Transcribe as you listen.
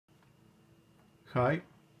Hi,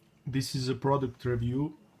 this is a product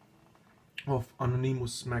review of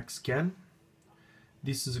Anonymous Max Scan.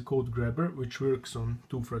 This is a code grabber which works on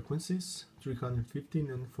two frequencies,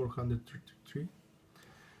 315 and 433,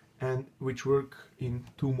 and which work in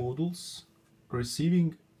two modules,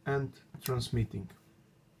 receiving and transmitting.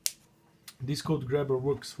 This code grabber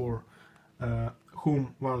works for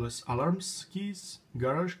home wireless alarms keys,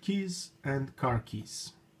 garage keys and car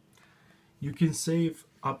keys. You can save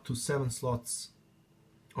up to 7 slots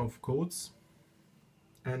of codes,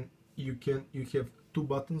 and you have two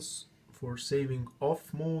buttons for saving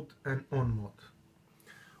off mode and on mode.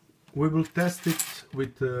 We will test it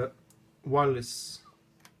with the wireless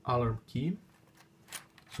alarm key.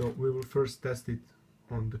 So we will first test it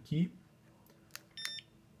on the key.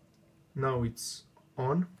 Now it's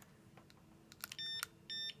on.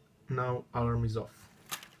 Now alarm is off.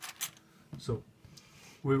 So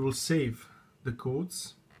we will save the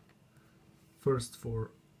codes first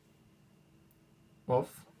for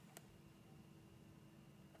off,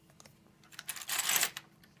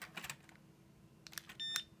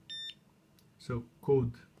 so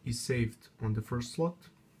code is saved on the first slot,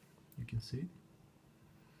 you can see it.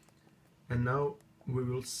 And now we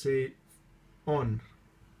will save on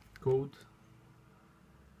code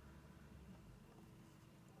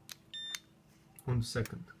on the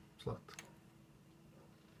second slot.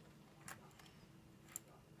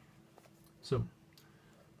 So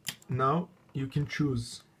now you can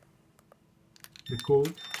choose the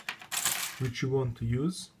code which you want to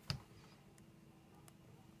use.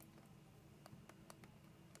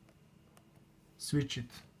 Switch it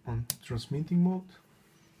on transmitting mode,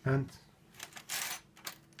 and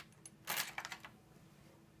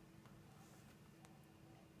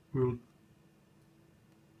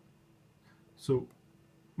so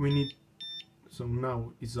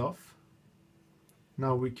now is off.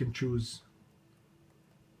 Now we can choose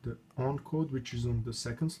the on code which is on the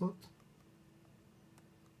second slot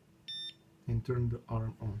and turn the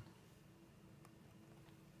alarm on.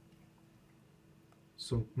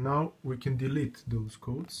 So now we can delete those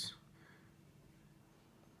codes.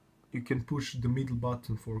 You can push the middle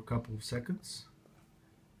button for a couple of seconds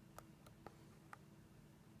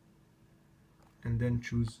and then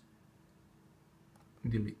choose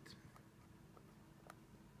delete.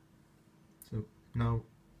 So now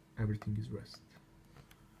everything is rest.